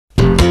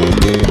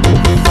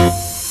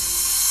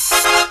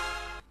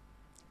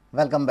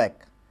Welcome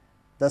back.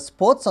 The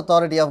Sports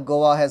Authority of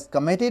Goa has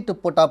committed to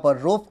put up a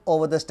roof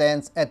over the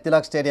stands at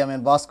Tilak Stadium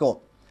in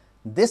Vasco.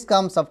 This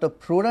comes after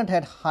Prudent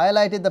had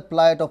highlighted the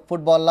plight of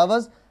football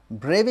lovers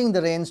braving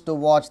the rains to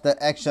watch the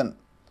action.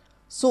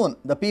 Soon,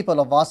 the people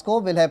of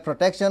Vasco will have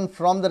protection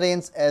from the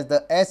rains as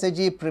the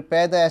SAG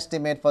prepare the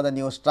estimate for the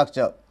new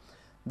structure.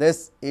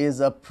 This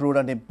is a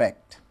Prudent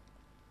impact.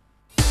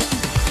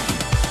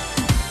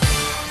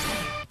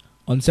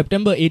 On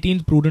September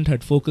 18th, Prudent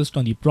had focused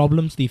on the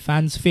problems the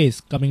fans face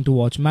coming to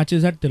watch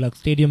matches at Tilak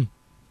Stadium.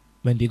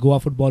 When the Goa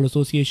Football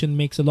Association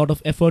makes a lot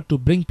of effort to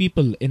bring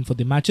people in for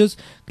the matches,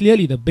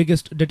 clearly the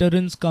biggest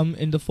deterrents come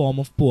in the form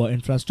of poor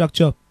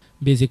infrastructure.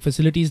 Basic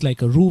facilities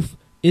like a roof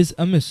is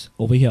amiss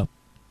over here.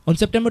 On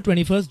September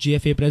 21st,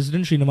 GFA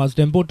President Srinivas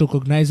Dempo took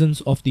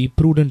cognizance of the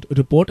Prudent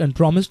report and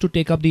promised to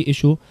take up the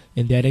issue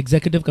in their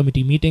executive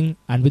committee meeting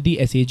and with the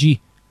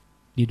SAG.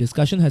 The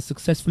discussion has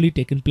successfully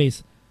taken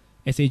place.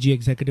 SAG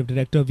Executive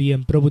Director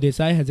VM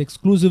Prabhudesai has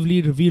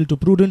exclusively revealed to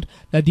Prudent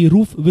that the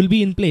roof will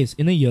be in place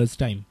in a year's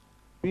time.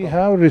 We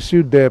have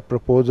received their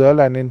proposal,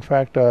 and in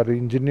fact our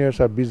engineers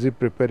are busy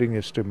preparing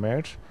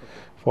estimates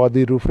for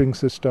the roofing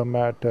system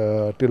at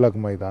Tilak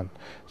Maidan.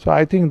 So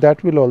I think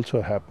that will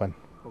also happen.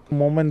 The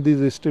moment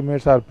these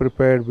estimates are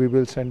prepared, we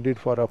will send it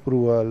for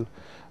approval.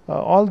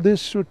 All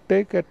this should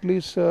take at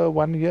least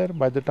 1 year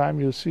by the time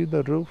you see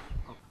the roof.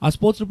 Our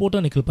sports reporter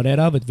Nikhil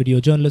Pereira with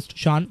video journalist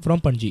Shan from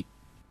Panji.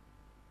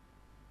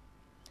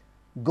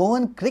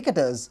 Goan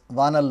cricketers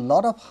won a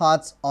lot of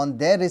hearts on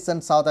their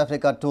recent South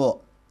Africa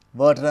tour.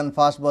 Veteran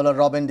fast bowler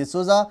Robin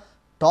D'Souza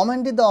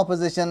tormented the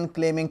opposition,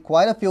 claiming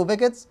quite a few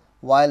wickets,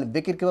 while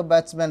wicketkeeper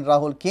batsman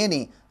Rahul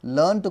Kenny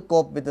learned to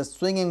cope with the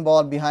swinging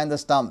ball behind the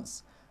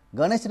stumps.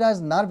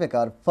 Ganeshiraj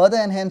Narvekar further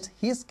enhanced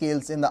his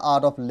skills in the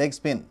art of leg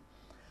spin.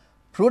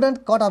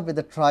 Prudent caught up with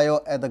the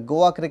trio at the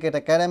Goa Cricket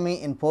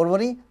Academy in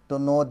Porvorim to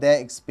know their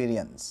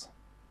experience.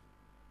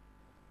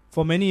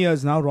 For many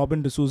years now,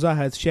 Robin D'Souza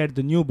has shared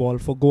the new ball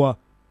for Goa.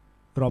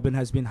 Robin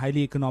has been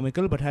highly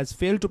economical but has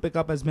failed to pick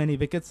up as many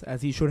wickets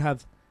as he should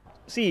have.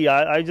 See,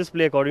 I just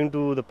play according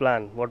to the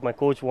plan, what my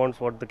coach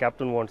wants, what the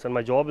captain wants, and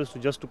my job is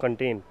just to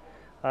contain.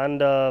 And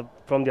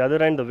from the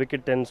other end, the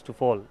wicket tends to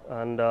fall.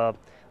 And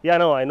yeah,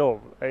 no, I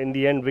know. In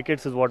the end,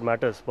 wickets is what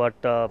matters.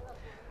 But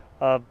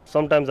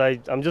sometimes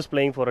I'm just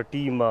playing for a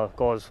team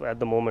cause at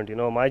the moment. You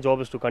know, my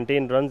job is to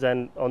contain runs,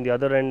 and on the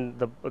other end,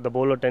 the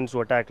bowler tends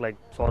to attack, like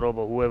Saurabh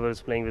or whoever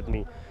is playing with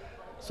me.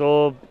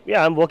 So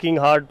yeah, I'm working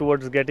hard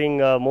towards getting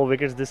more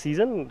wickets this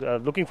season.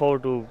 Looking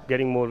forward to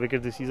getting more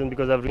wickets this season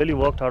because I've really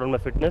worked hard on my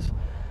fitness,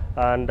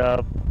 and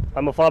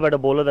I'm a far better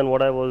bowler than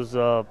what I was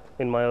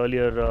in my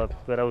earlier,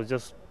 where I was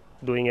just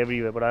doing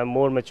everywhere. But I'm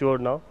more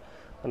matured now,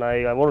 and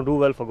I want to do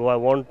well for Goa. I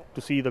want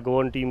to see the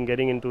Goan team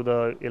getting into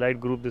the elite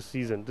group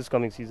this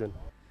coming season.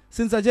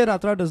 Since Ajay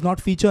Ratra does not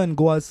feature in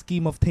Goa's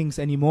scheme of things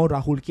anymore,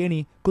 Rahul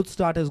Kenny could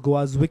start as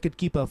Goa's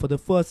wicket-keeper for the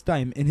first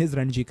time in his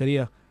Ranji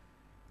career.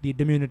 The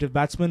diminutive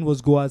batsman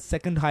was Goa's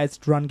second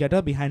highest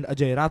run-getter behind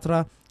Ajay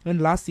Ratra in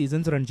last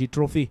season's Ranji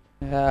Trophy.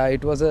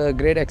 It was a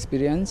great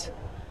experience,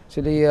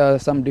 actually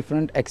some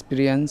different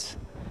experience.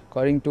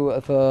 According to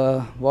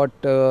what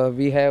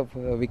we have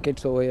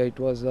wickets over here, it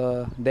was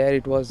there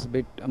it was a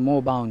bit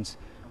more bounce.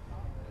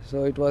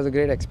 So it was a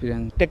great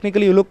experience.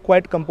 Technically you look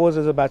quite composed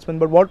as a batsman,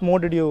 but what more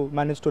did you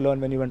manage to learn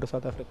when you went to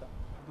South Africa?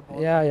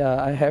 Yeah,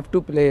 I have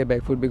to play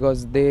back foot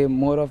because they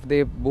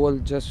bowl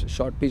just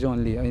short pitch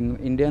only. In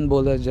Indian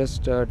bowlers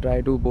just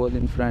try to bowl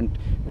in front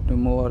to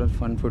more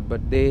front foot,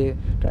 but they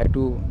try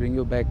to bring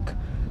you back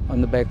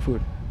on the back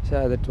foot.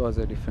 So that was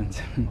the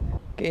difference.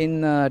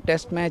 In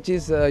test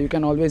matches, you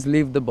can always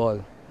leave the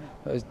ball.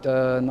 It's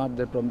not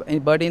the problem.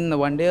 But in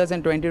one days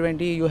and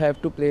 2020, you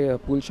have to play a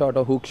pull shot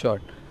or hook shot.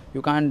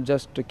 You can't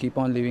just keep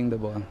on leaving the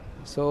ball.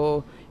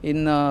 So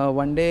in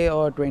one day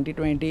or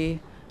 2020,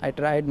 I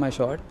tried my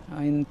shot.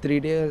 In 3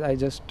 days, I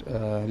just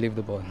leave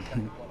the ball.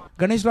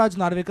 Ganeshiraj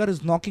Narvekar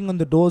is knocking on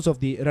the doors of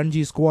the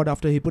Ranji squad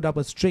after he put up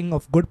a string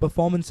of good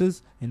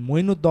performances in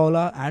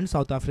Moinuddaulah and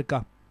South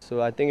Africa.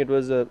 So I think it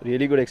was a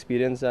really good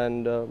experience,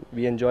 and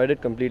we enjoyed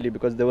it completely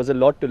because there was a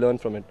lot to learn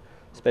from it.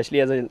 Especially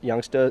as a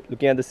youngster,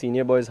 looking at the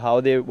senior boys,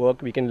 how they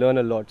work, we can learn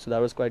a lot. So that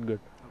was quite good.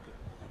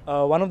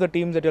 One of the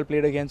teams that you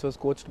played against was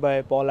coached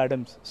by Paul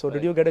Adams. So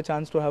did you get a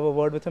chance to have a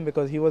word with him,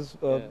 because he was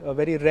a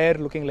very rare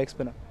looking leg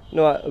spinner?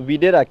 No, we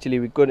did actually.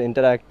 We could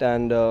interact,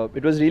 and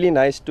it was really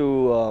nice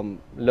to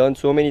learn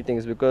so many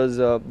things because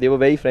they were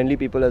very friendly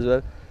people as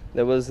well.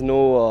 There was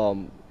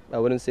no, I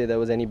wouldn't say there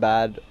was any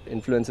bad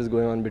influences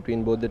going on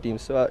between both the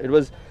teams. So it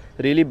was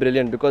really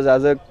brilliant because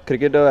as a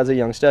cricketer, as a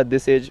youngster at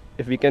this age,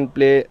 if we can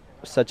play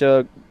such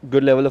a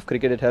good level of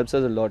cricket, it helps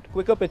us a lot.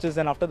 Quicker pitches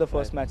than after the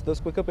first match, those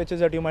quicker pitches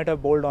that you might have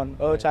bowled on,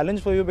 a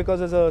challenge for you because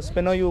as a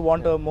spinner you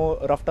want a more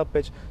roughed up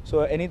pitch.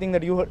 So anything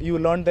that you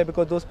learned there,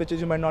 because those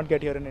pitches you might not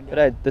get here in India.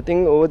 Right, the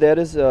thing over there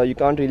is you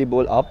can't really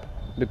bowl up,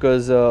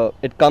 because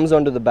it comes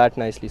onto the bat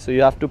nicely. So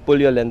you have to pull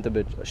your length a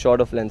bit,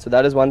 short of length. So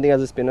that is one thing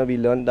as a spinner we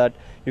learned, that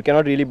you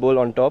cannot really bowl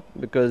on top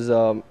because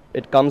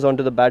it comes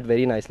onto the bat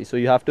very nicely. So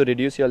you have to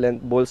reduce your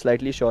length, bowl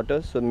slightly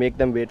shorter, so make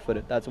them wait for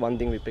it. That's one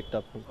thing we picked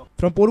up.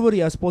 From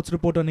Porvoria, sports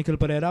reporter Nikhil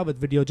Pereira with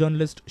video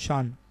journalist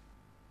Shan.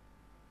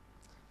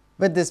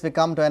 With this, we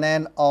come to an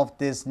end of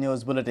this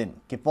news bulletin.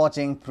 Keep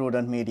watching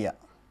Prudent Media.